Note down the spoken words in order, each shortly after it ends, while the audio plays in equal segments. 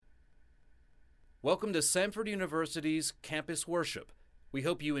Welcome to Samford University's Campus Worship. We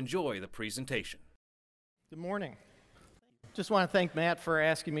hope you enjoy the presentation. Good morning. Just want to thank Matt for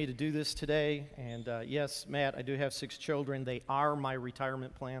asking me to do this today. And yes, Matt, I do have 6 children. They are my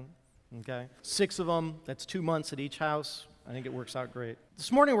retirement plan. Okay, 6 of them. That's 2 months at each house. I think it works out great.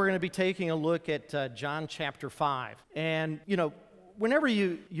 This morning we're going to be taking a look at John chapter 5. And you know, whenever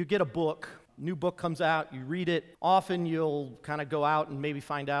you get a book, new book comes out, you read it, often you'll kind of go out and maybe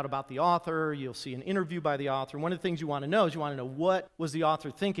find out about the author, you'll see an interview by the author. One of the things you want to know is what was the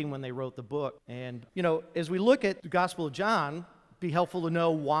author thinking when they wrote the book. And, you know, as we look at the Gospel of John, it'd be helpful to know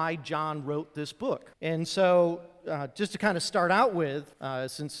why John wrote this book. And so, just to kind of start out with,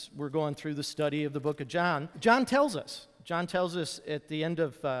 since we're going through the study of the book of John, John tells us at the end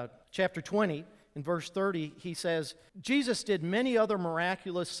of chapter 20, in verse 30, he says, Jesus did many other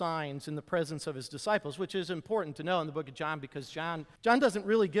miraculous signs in the presence of his disciples, which is important to know in the book of John because John doesn't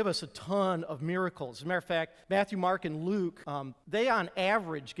really give us a ton of miracles. As a matter of fact, Matthew, Mark, and Luke, they on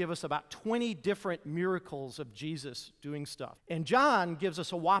average give us about 20 different miracles of Jesus doing stuff. And John gives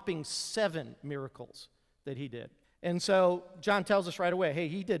us a whopping 7 miracles that he did. And so John tells us right away, hey,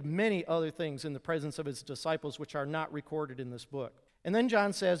 he did many other things in the presence of his disciples which are not recorded in this book. And then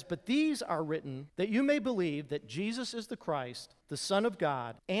John says, but these are written that you may believe that Jesus is the Christ, the Son of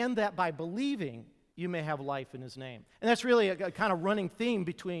God, and that by believing you may have life in his name. And that's really a kind of running theme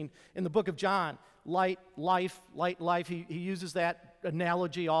in the book of John, light, life. He uses that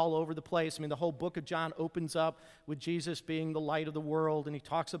analogy all over the place. I mean, the whole book of John opens up with Jesus being the light of the world, and he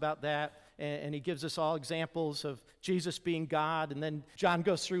talks about that. And he gives us all examples of Jesus being God. And then John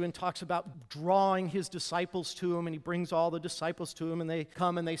goes through and talks about drawing his disciples to him. And he brings all the disciples to him. And they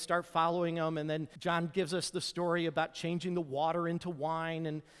come and they start following him. And then John gives us the story about changing the water into wine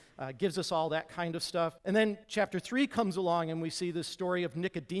and gives us all that kind of stuff. And then chapter 3 comes along and we see the story of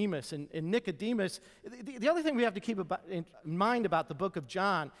Nicodemus. And Nicodemus, the other thing we have to keep in mind about the book of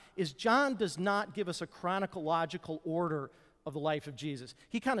John is John does not give us a chronological order of the life of Jesus.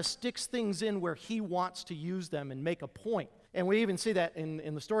 He kind of sticks things in where he wants to use them and make a point. And we even see that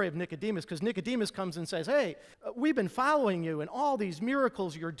in the story of Nicodemus, because Nicodemus comes and says, hey, we've been following you and all these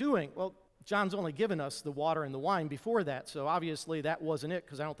miracles you're doing. Well, John's only given us the water and the wine before that, so obviously that wasn't it,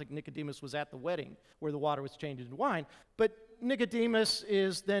 because I don't think Nicodemus was at the wedding where the water was changed into wine. But Nicodemus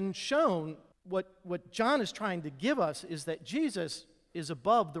is then shown what John is trying to give us is that Jesus is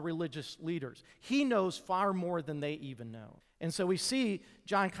above the religious leaders. He knows far more than they even know. And so we see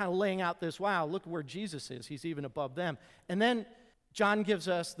John kind of laying out this, wow, look where Jesus is. He's even above them. And then John gives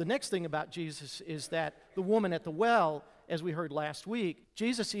us the next thing about Jesus is that the woman at the well, as we heard last week,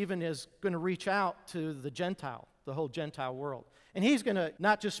 Jesus even is going to reach out to the whole Gentile world. And he's going to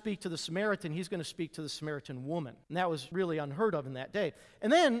not just speak to the Samaritan, he's going to speak to the Samaritan woman. And that was really unheard of in that day. And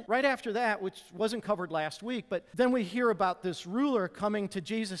then, right after that, which wasn't covered last week, but then we hear about this ruler coming to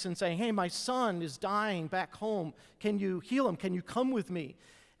Jesus and saying, hey, my son is dying back home. Can you heal him? Can you come with me?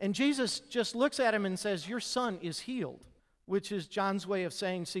 And Jesus just looks at him and says, your son is healed, which is John's way of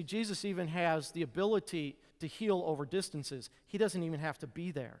saying, see, Jesus even has the ability to heal over distances. He doesn't even have to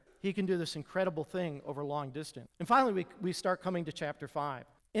be there. He can do this incredible thing over long distance. And finally, we start coming to chapter 5.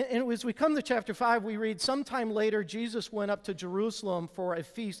 And as we come to chapter 5, we read, sometime later, Jesus went up to Jerusalem for a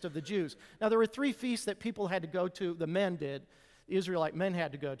feast of the Jews. Now, there were 3 feasts that people had to go to, the men did, the Israelite men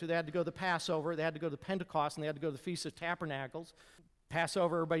had to go to. They had to go to the Passover, they had to go to Pentecost, and they had to go to the Feast of Tabernacles.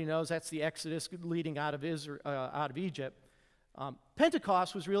 Passover, everybody knows, that's the Exodus leading out of Egypt.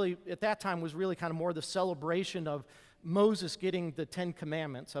 Pentecost was really, at that time, was really kind of more the celebration of Moses getting the 10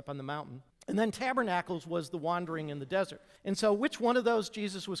 Commandments up on the mountain. And then Tabernacles was the wandering in the desert. And so which one of those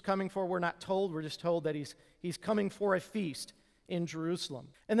Jesus was coming for, we're not told. We're just told that he's coming for a feast in Jerusalem.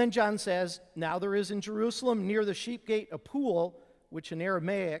 And then John says, now there is in Jerusalem near the sheep gate a pool, which in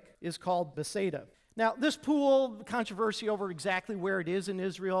Aramaic is called Bethesda. Now, this pool, controversy over exactly where it is in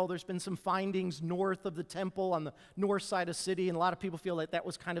Israel. There's been some findings north of the temple on the north side of the city, and a lot of people feel like that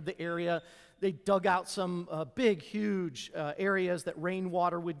was kind of the area. They dug out some big, huge areas that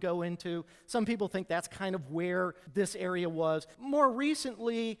rainwater would go into. Some people think that's kind of where this area was. More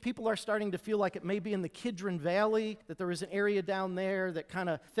recently, people are starting to feel like it may be in the Kidron Valley, that there is an area down there that kind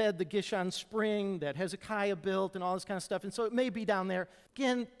of fed the Gishon Spring that Hezekiah built and all this kind of stuff. And so it may be down there.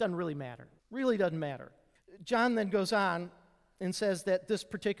 Again, doesn't really matter. Really doesn't matter. John then goes on and says that this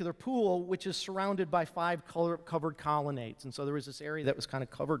particular pool, which is surrounded by 5 covered colonnades, and so there was this area that was kind of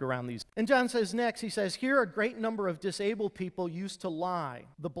covered around these. And John says next, he says, here a great number of disabled people used to lie,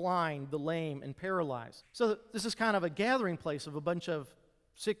 the blind, the lame, and paralyzed. So this is kind of a gathering place of a bunch of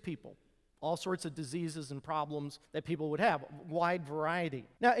sick people, all sorts of diseases and problems that people would have, wide variety.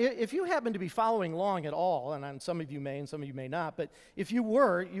 Now, if you happen to be following along at all, and some of you may and some of you may not, but if you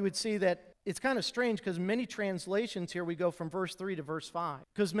were, you would see that it's kind of strange because many translations here, we go from verse 3 to verse 5,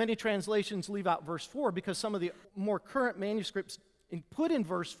 because many translations leave out verse 4 because some of the more current manuscripts put in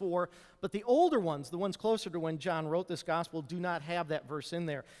verse 4, but the older ones, the ones closer to when John wrote this gospel, do not have that verse in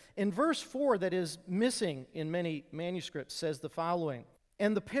there. In verse 4, that is missing in many manuscripts, says the following: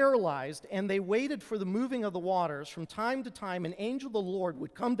 "And the paralyzed, and they waited for the moving of the waters. From time to time, an angel of the Lord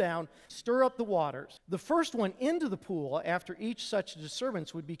would come down, stir up the waters. The first one into the pool, after each such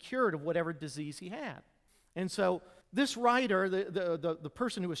disturbance, would be cured of whatever disease he had." And so this writer, the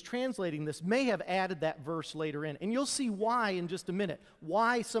person who was translating this, may have added that verse later in. And you'll see why in just a minute,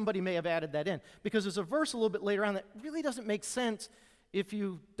 why somebody may have added that in. Because there's a verse a little bit later on that really doesn't make sense if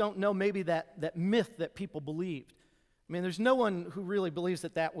you don't know maybe that myth that people believed. I mean, there's no one who really believes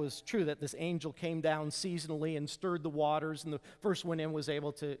that that was true, that this angel came down seasonally and stirred the waters and the first one in was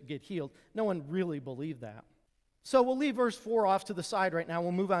able to get healed. No one really believed that. So we'll leave verse 4 off to the side right now.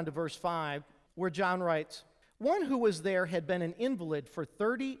 We'll move on to verse 5, where John writes, "One who was there had been an invalid for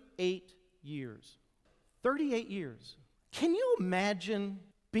 38 years." 38 years. Can you imagine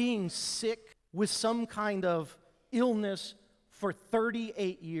being sick with some kind of illness for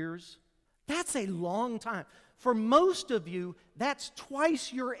 38 years? That's a long time. For most of you, that's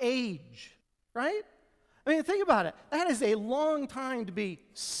twice your age, right? I mean, think about it. That is a long time to be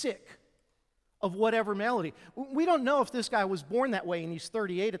sick of whatever malady. We don't know if this guy was born that way and he's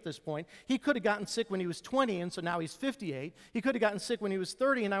 38 at this point. He could have gotten sick when he was 20 and so now he's 58. He could have gotten sick when he was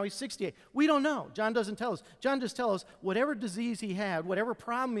 30 and now he's 68. We don't know. John doesn't tell us. John just tells us whatever disease he had, whatever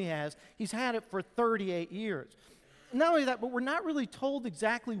problem he has, he's had it for 38 years. Not only that, but we're not really told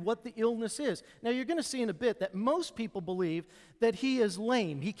exactly what the illness is. Now, you're going to see in a bit that most people believe that he is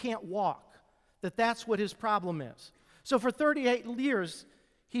lame, he can't walk, that that's what his problem is. So for 38 years,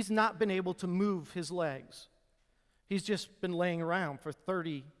 he's not been able to move his legs. He's just been laying around for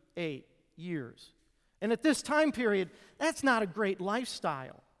 38 years. And at this time period, that's not a great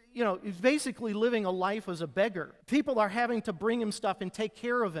lifestyle. You know, he's basically living a life as a beggar. People are having to bring him stuff and take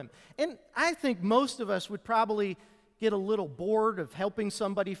care of him. And I think most of us would probably get a little bored of helping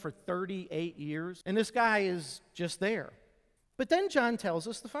somebody for 38 years. And this guy is just there. But then John tells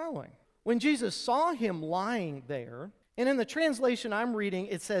us the following. When Jesus saw him lying there, and in the translation I'm reading,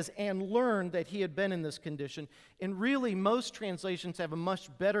 it says, "and learned that he had been in this condition." And really, most translations have a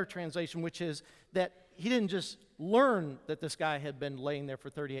much better translation, which is that he didn't just learn that this guy had been laying there for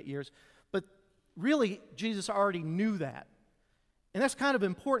 38 years, but really, Jesus already knew that. And that's kind of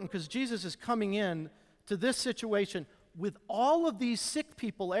important because Jesus is coming in to this situation with all of these sick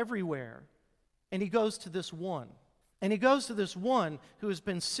people everywhere, and he goes to this one. And he goes to this one who has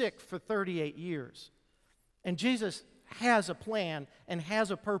been sick for 38 years. And Jesus has a plan and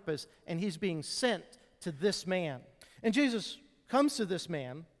has a purpose, and he's being sent to this man. And Jesus comes to this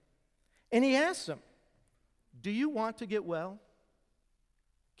man, and he asks him, "Do you want to get well?"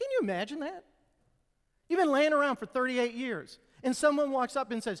 Can you imagine that? You've been laying around for 38 years, and someone walks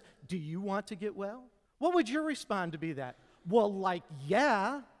up and says, "Do you want to get well?" What would your response to be that? Well, like,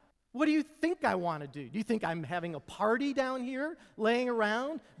 yeah. What do you think I want to do? Do you think I'm having a party down here, laying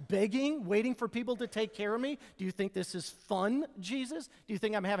around, begging, waiting for people to take care of me? Do you think this is fun, Jesus? Do you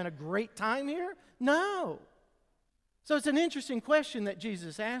think I'm having a great time here? No. So it's an interesting question that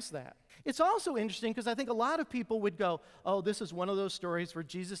Jesus asked that. It's also interesting because I think a lot of people would go, "Oh, this is one of those stories where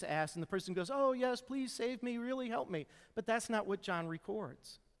Jesus asked and the person goes, 'Oh, yes, please save me, really help me.'" But that's not what John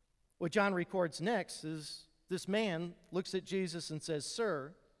records. What John records next is this man looks at Jesus and says,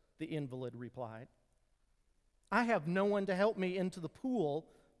 "Sir," the invalid replied, "I have no one to help me into the pool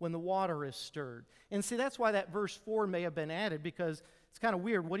when the water is stirred." And see, that's why that verse 4 may have been added, because it's kind of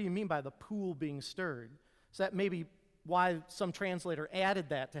weird. What do you mean by the pool being stirred? So that may be why some translator added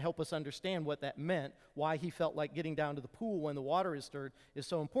that to help us understand what that meant, why he felt like getting down to the pool when the water is stirred is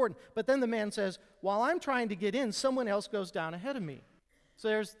so important. But then the man says, "While I'm trying to get in, someone else goes down ahead of me." So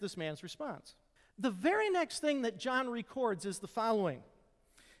there's this man's response. The very next thing that John records is the following.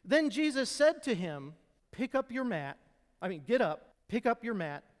 Then Jesus said to him, get up, pick up your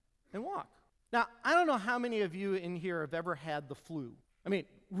mat, and walk. Now, I don't know how many of you in here have ever had the flu. I mean,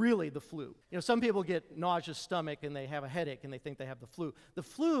 really the flu. You know, some people get nauseous stomach and they have a headache and they think they have the flu. The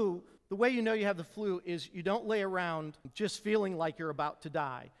flu, the way you know you have the flu is you don't lay around just feeling like you're about to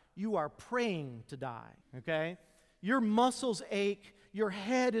die. You are praying to die, okay? Your muscles ache. Your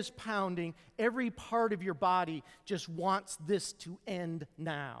head is pounding. Every part of your body just wants this to end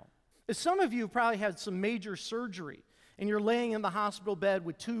now. Some of you probably had some major surgery, and you're laying in the hospital bed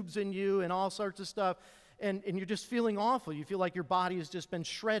with tubes in you and all sorts of stuff, and you're just feeling awful. You feel like your body has just been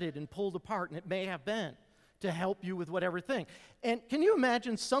shredded and pulled apart, and it may have been to help you with whatever thing. And can you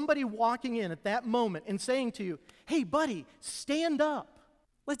imagine somebody walking in at that moment and saying to you, hey, buddy, stand up.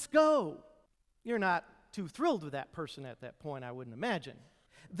 Let's go. You're not too thrilled with that person at that point, I wouldn't imagine.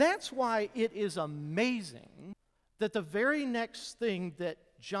 That's why it is amazing that the very next thing that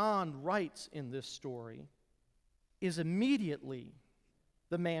John writes in this story is immediately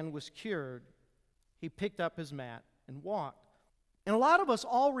the man was cured. He picked up his mat and walked. And a lot of us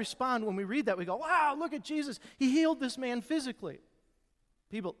all respond when we read that. We go, wow, look at Jesus. He healed this man physically.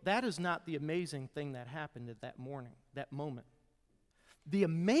 People, that is not the amazing thing that happened at that moment. The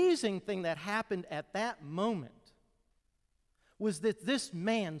amazing thing that happened at that moment was that this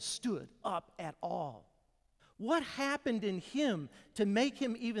man stood up at all. What happened in him to make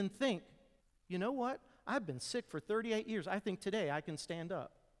him even think, you know what? I've been sick for 38 years. I think today I can stand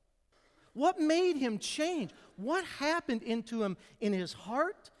up. What made him change? What happened into him in his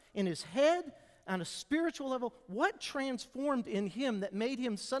heart, in his head, on a spiritual level? What transformed in him that made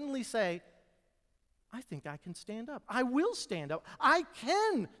him suddenly say, I think I can stand up. I will stand up. I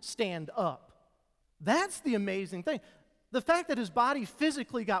can stand up. That's the amazing thing. The fact that his body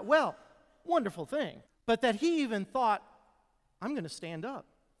physically got well, wonderful thing. But that he even thought, I'm going to stand up.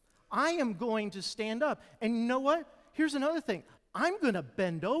 I am going to stand up. And you know what? Here's another thing. I'm going to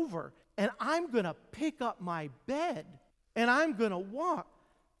bend over, and I'm going to pick up my bed, and I'm going to walk.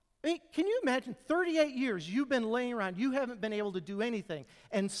 I mean, can you imagine 38 years you've been laying around, you haven't been able to do anything,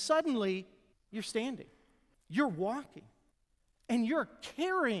 and suddenly you're standing, you're walking, and you're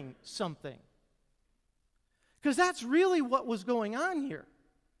carrying something. Because that's really what was going on here.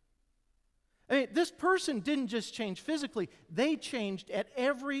 I mean, this person didn't just change physically, they changed at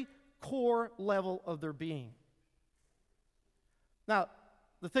every core level of their being. Now,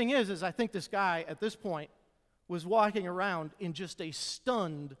 the thing is I think this guy at this point was walking around in just a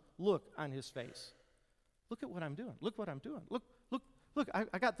stunned look on his face. Look at what I'm doing. Look what I'm doing. Look,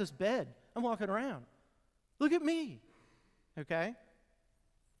 I got this bed. I'm walking around. Look at me. Okay?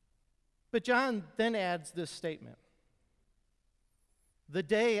 But John then adds this statement. The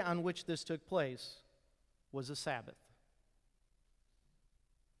day on which this took place was a Sabbath.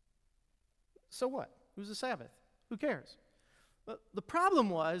 So what? It was a Sabbath. Who cares? But the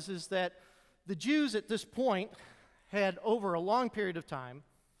problem is that the Jews at this point had, over a long period of time,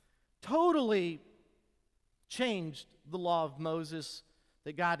 totally changed the law of Moses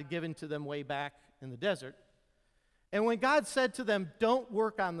that God had given to them way back in the desert. And when God said to them, don't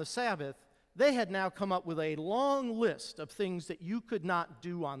work on the Sabbath, they had now come up with a long list of things that you could not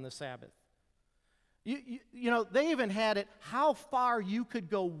do on the Sabbath. You know, they even had it how far you could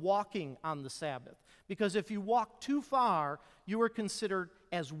go walking on the Sabbath. Because if you walked too far, you were considered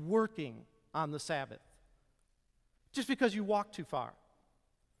as working on the Sabbath. Just because you walked too far.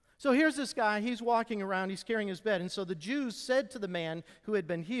 So here's this guy, he's walking around, he's carrying his bed. And so the Jews said to the man who had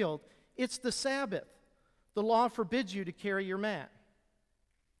been healed, it's the Sabbath. The law forbids you to carry your mat.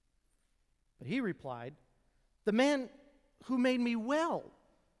 But he replied, the man who made me well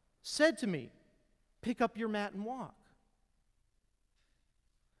said to me, pick up your mat and walk.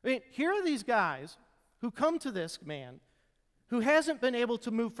 I mean, here are these guys who come to this man who hasn't been able to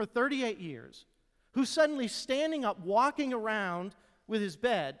move for 38 years, who's suddenly standing up, walking around with his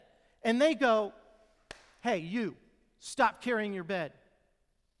bed, and they go, hey, you, stop carrying your bed.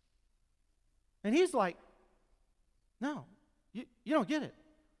 And he's like, no, you don't get it.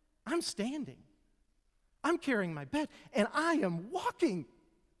 I'm standing. I'm carrying my bed, and I am walking.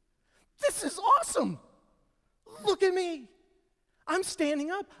 This is awesome. Look at me. I'm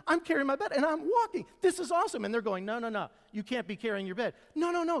standing up. I'm carrying my bed, and I'm walking. This is awesome. And they're going, no. You can't be carrying your bed.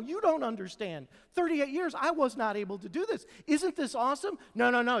 No. You don't understand. 38 years, I was not able to do this. Isn't this awesome?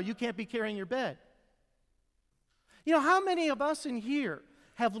 No. You can't be carrying your bed. You know, how many of us in here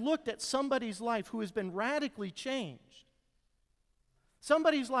have looked at somebody's life who has been radically changed?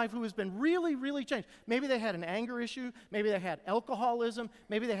 Somebody's life who has been really, really changed. Maybe they had an anger issue. Maybe they had alcoholism.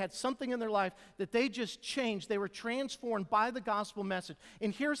 Maybe they had something in their life that they just changed. They were transformed by the gospel message.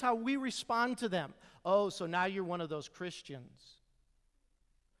 And here's how we respond to them. Oh, so now you're one of those Christians.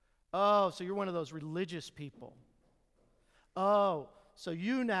 Oh, so you're one of those religious people. Oh, so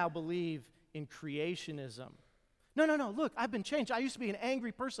you now believe in creationism. No, look, I've been changed. I used to be an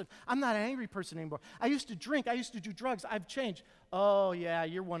angry person. I'm not an angry person anymore. I used to drink. I used to do drugs. I've changed. Oh, yeah,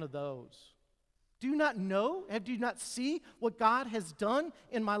 you're one of those. Do you not know? Do you not see what God has done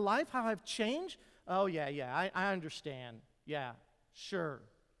in my life, how I've changed? Oh, yeah, I understand. Yeah, sure.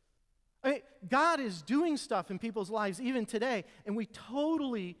 I mean, God is doing stuff in people's lives even today, and we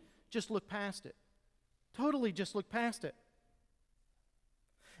totally just look past it. Totally just look past it.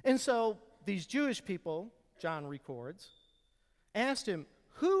 And so these Jewish people, John records, asked him,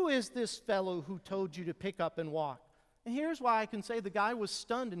 "Who is this fellow who told you to pick up and walk?" And here's why I can say the guy was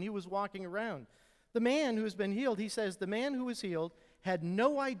stunned and he was walking around. The man who has been healed, he says, the man who was healed had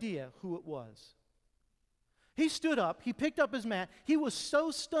no idea who it was. He stood up, he picked up his mat, he was so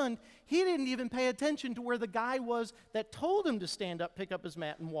stunned, he didn't even pay attention to where the guy was that told him to stand up, pick up his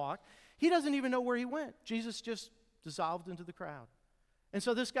mat, and walk. He doesn't even know where he went. Jesus just dissolved into the crowd. And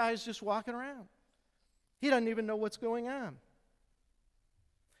so this guy is just walking around. He doesn't even know what's going on.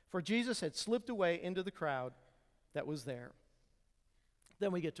 For Jesus had slipped away into the crowd that was there.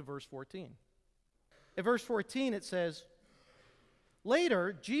 Then we get to verse 14. At verse 14 it says,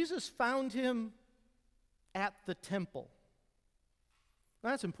 "Later Jesus found him at the temple." Now,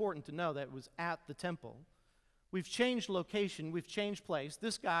 that's important to know that it was at the temple. We've changed location, we've changed place.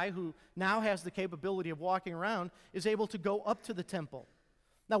 This guy who now has the capability of walking around is able to go up to the temple.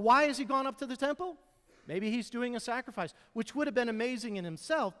 Now, why has he gone up to the temple? Maybe he's doing a sacrifice, which would have been amazing in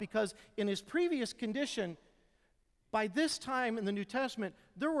himself because in his previous condition, by this time in the New Testament,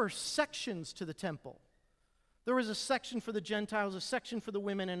 there were sections to the temple. There was a section for the Gentiles, a section for the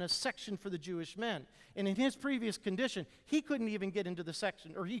women, and a section for the Jewish men. And in his previous condition, he couldn't even get into the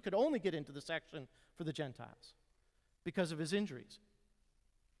section, or he could only get into the section for the Gentiles because of his injuries.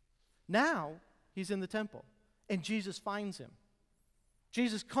 Now, he's in the temple, and Jesus finds him.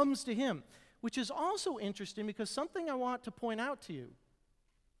 Jesus comes to him, which is also interesting because something I want to point out to you.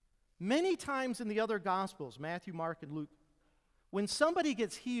 Many times in the other Gospels, Matthew, Mark, and Luke, when somebody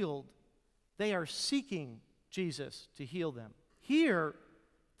gets healed, they are seeking Jesus to heal them. Here,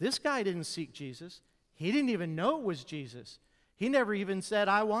 this guy didn't seek Jesus. He didn't even know it was Jesus. He never even said,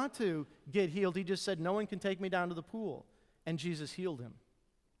 "I want to get healed." He just said, "No one can take me down to the pool." And Jesus healed him.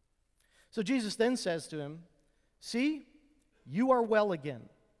 So Jesus then says to him, "See, you are well again.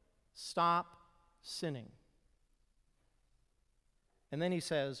 Stop sinning." And then he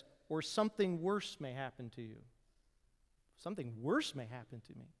says, "Or something worse may happen to you." Something worse may happen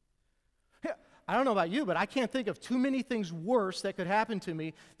to me. I don't know about you, but I can't think of too many things worse that could happen to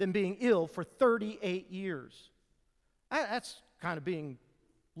me than being ill for 38 years. That's kind of being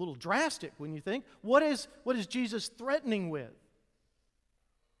a little drastic when you think. What is Jesus threatening with?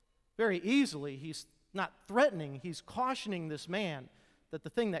 Very easily, he's not threatening, he's cautioning this man that the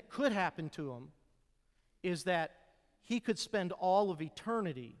thing that could happen to him is that he could spend all of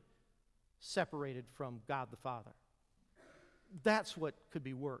eternity separated from God the Father. That's what could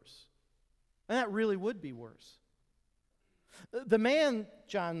be worse. And that really would be worse. The man,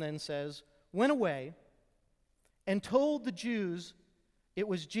 John then says, went away and told the Jews it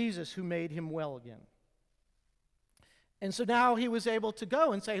was Jesus who made him well again. And so now he was able to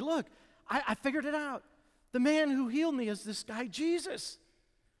go and say, "Look, I figured it out. The man who healed me is this guy, Jesus.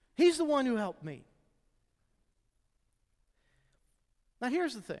 He's the one who helped me." Now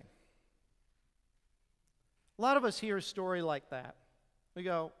here's the thing. A lot of us hear a story like that. We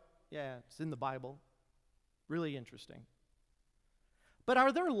go, "Yeah, it's in the Bible. Really interesting." But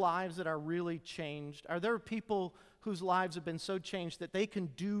are there lives that are really changed? Are there people whose lives have been so changed that they can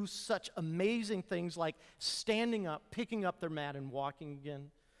do such amazing things like standing up, picking up their mat, and walking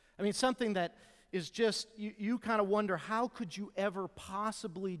again? I mean, something that is just, you kind of wonder, how could you ever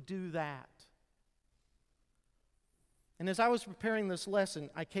possibly do that? And as I was preparing this lesson,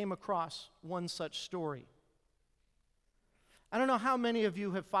 I came across one such story. I don't know how many of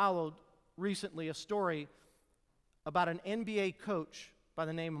you have followed recently a story about an NBA coach by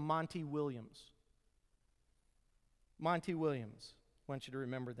the name of Monty Williams. Monty Williams. I want you to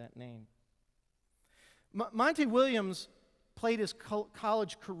remember that name. Monty Williams played his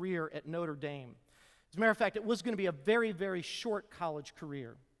college career at Notre Dame. As a matter of fact, it was going to be a very, very short college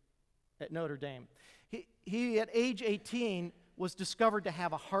career at Notre Dame. He at age 18, was discovered to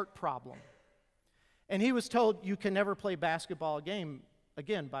have a heart problem. And he was told, "You can never play basketball again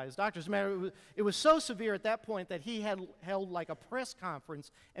by his doctors." As a matter of fact, it was so severe at that point that he had held like a press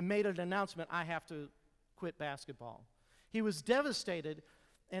conference and made an announcement, "I have to quit basketball." He was devastated,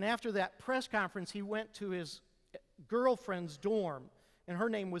 and after that press conference, he went to his girlfriend's dorm, and her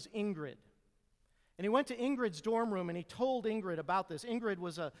name was Ingrid. And he went to Ingrid's dorm room, and he told Ingrid about this. Ingrid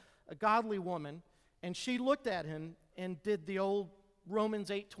was a godly woman, and she looked at him and did the old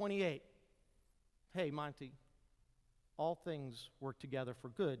Romans 8:28. "Hey, Monty, all things work together for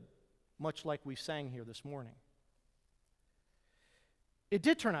good," much like we sang here this morning. it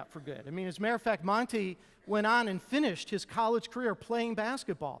did turn out for good. I mean, as a matter of fact, Monty went on and finished his college career playing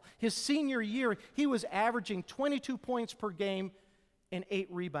basketball. His senior year, he was averaging 22 points per game and 8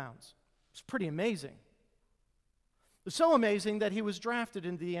 rebounds. It's pretty amazing. It was so amazing that he was drafted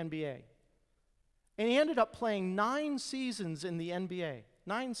into the NBA. And he ended up playing 9 seasons in the NBA.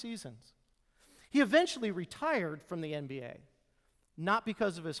 9 seasons. He eventually retired from the NBA, not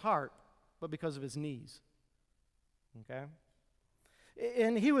because of his heart, but because of his knees. Okay?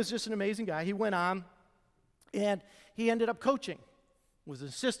 And he was just an amazing guy. He went on, and he ended up coaching. Was an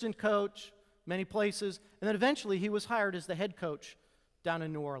assistant coach, many places, and then eventually he was hired as the head coach down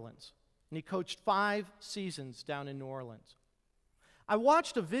in New Orleans. And he coached 5 seasons down in New Orleans. I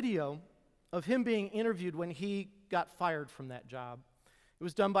watched a video of him being interviewed when he got fired from that job. It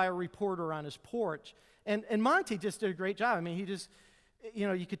was done by a reporter on his porch. And Monty just did a great job. I mean, he just,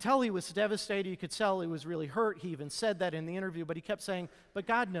 you could tell he was devastated. You could tell he was really hurt. He even said that in the interview, but he kept saying, but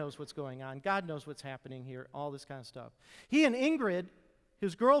God knows what's going on. God knows what's happening here, all this kind of stuff. He and Ingrid,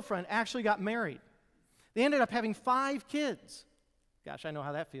 his girlfriend, actually got married. They ended up having 5 kids. Gosh, I know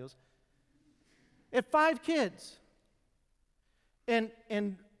how that feels. At 5 kids. And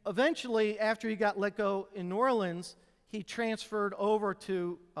eventually, after he got let go in New Orleans, he transferred over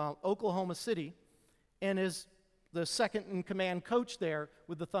to Oklahoma City and is the second-in-command coach there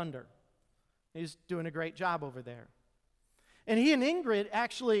with the Thunder. He's doing a great job over there. And he and Ingrid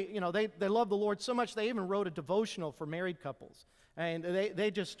actually, they love the Lord so much they even wrote a devotional for married couples. And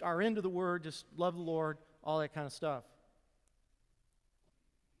they just are into the Word, just love the Lord, all that kind of stuff.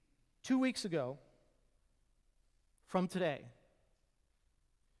 2 weeks ago, from today,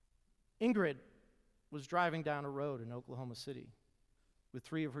 Ingrid was driving down a road in Oklahoma City with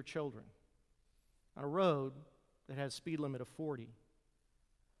 3 of her children on a road that had a speed limit of 40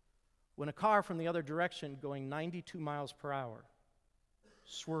 when a car from the other direction going 92 miles per hour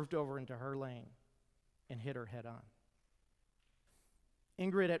swerved over into her lane and hit her head on.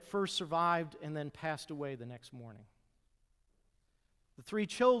 Ingrid at first survived and then passed away the next morning. The 3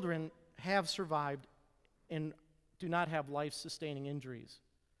 children have survived and do not have life-sustaining injuries,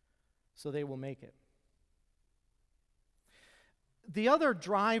 so they will make it. The other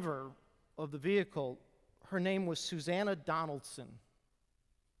driver of the vehicle, her name was Susanna Donaldson.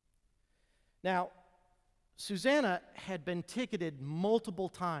 Now, Susanna had been ticketed multiple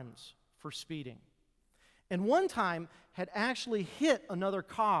times for speeding, and one time had actually hit another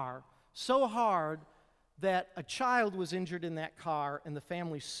car so hard that a child was injured in that car, and the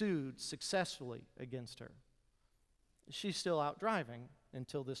family sued successfully against her. She's still out driving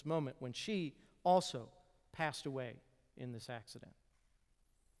until this moment when she also passed away in this accident.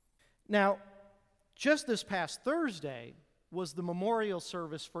 Now, just this past Thursday was the memorial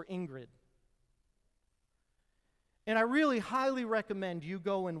service for Ingrid. And I really highly recommend you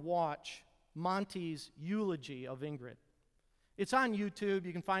go and watch Monty's eulogy of Ingrid. It's on YouTube.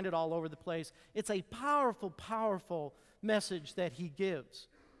 You can find it all over the place. It's a powerful, powerful message that he gives.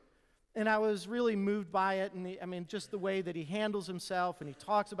 And I was really moved by it, and just the way that he handles himself, and he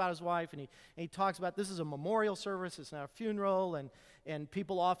talks about his wife, and he talks about this is a memorial service, it's not a funeral, and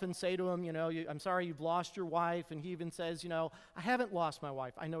people often say to him, I'm sorry you've lost your wife, and he even says, I haven't lost my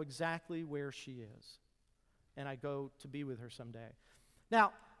wife. I know exactly where she is, and I go to be with her someday.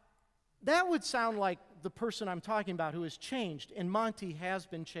 Now, that would sound like the person I'm talking about who has changed, and Monty has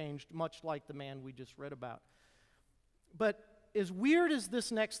been changed, much like the man we just read about. But as weird as this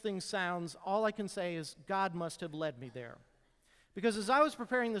next thing sounds, all I can say is God must have led me there. Because as I was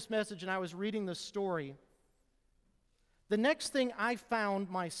preparing this message and I was reading this story, the next thing I found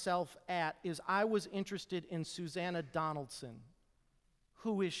myself at is I was interested in Susanna Donaldson.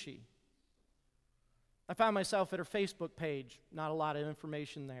 Who is she? I found myself at her Facebook page, not a lot of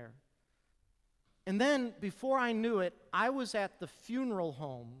information there. And then, before I knew it, I was at the funeral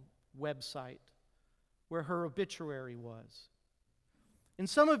home website where her obituary was. And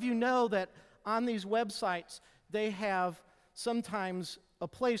some of you know that on these websites, they have sometimes a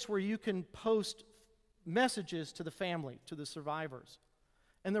place where you can post messages to the family, to the survivors.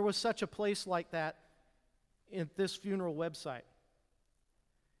 And there was such a place like that in this funeral website.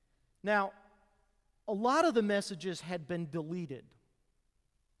 Now, a lot of the messages had been deleted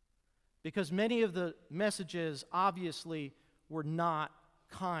because many of the messages obviously were not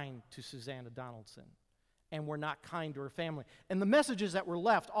kind to Susanna Donaldson and were not kind to her family. And the messages that were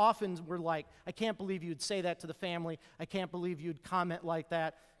left often were like, I can't believe you'd say that to the family. I can't believe you'd comment like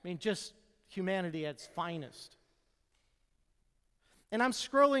that. Just humanity at its finest. And I'm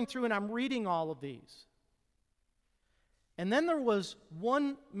scrolling through and I'm reading all of these. And then there was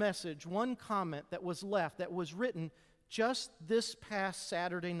one message, one comment that was left that was written just this past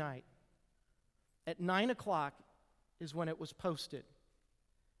Saturday night, at 9 o'clock is when it was posted.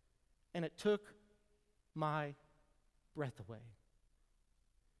 And it took my breath away.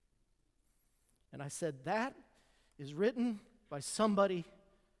 And I said, that is written by somebody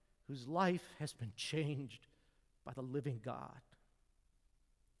whose life has been changed by the living God.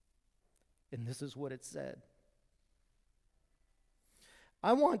 And this is what it said.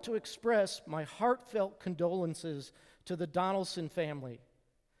 I want to express my heartfelt condolences to the Donaldson family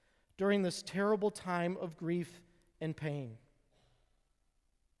during this terrible time of grief and pain.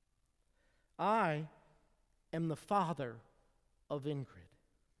 I am the father of Ingrid.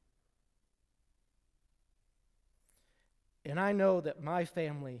 And I know that my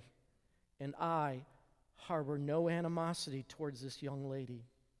family and I harbor no animosity towards this young lady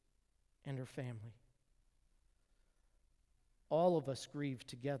and her family. All of us grieve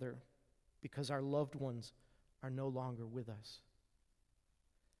together because our loved ones are no longer with us.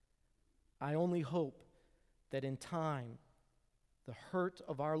 I only hope that in time, the hurt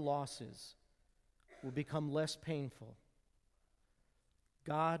of our losses will become less painful.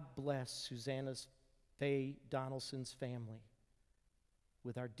 God bless Susanna's Faye Donaldson's family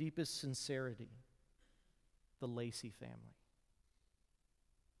with our deepest sincerity, the Lacey family.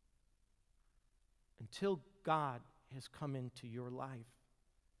 Until God has come into your life,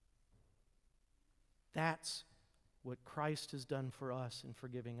 that's what Christ has done for us in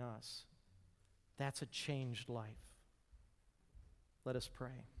forgiving us. That's a changed life. Let us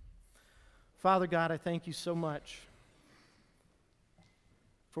pray. Father God, I thank you so much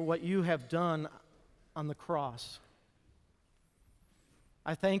for what you have done on the cross.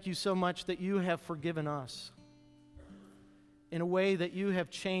 I thank you so much that you have forgiven us in a way that you have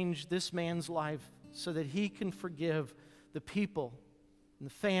changed this man's life so that he can forgive the people and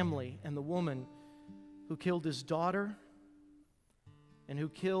the family and the woman who killed his daughter and who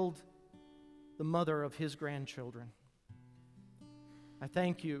killed the mother of his grandchildren. I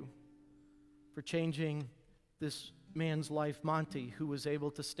thank you for changing this man's life, Monty, who was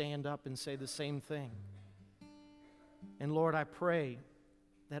able to stand up and say the same thing. And Lord, I pray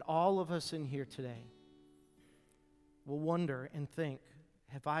that all of us in here today will wonder and think,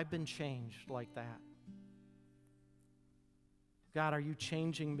 have I been changed like that? God, are you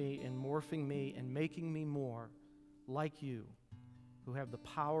changing me and morphing me and making me more like you, who have the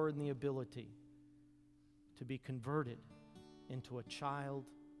power and the ability to be converted into a child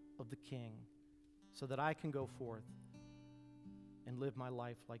of the King, so that I can go forth and live my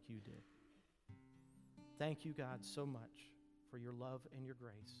life like you did? Thank you, God, so much for your love and your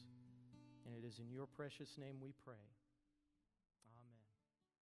grace. And it is in your precious name we pray. Amen.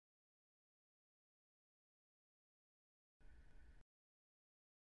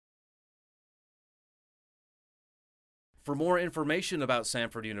 For more information about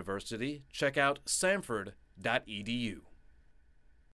Samford University, check out samford.edu.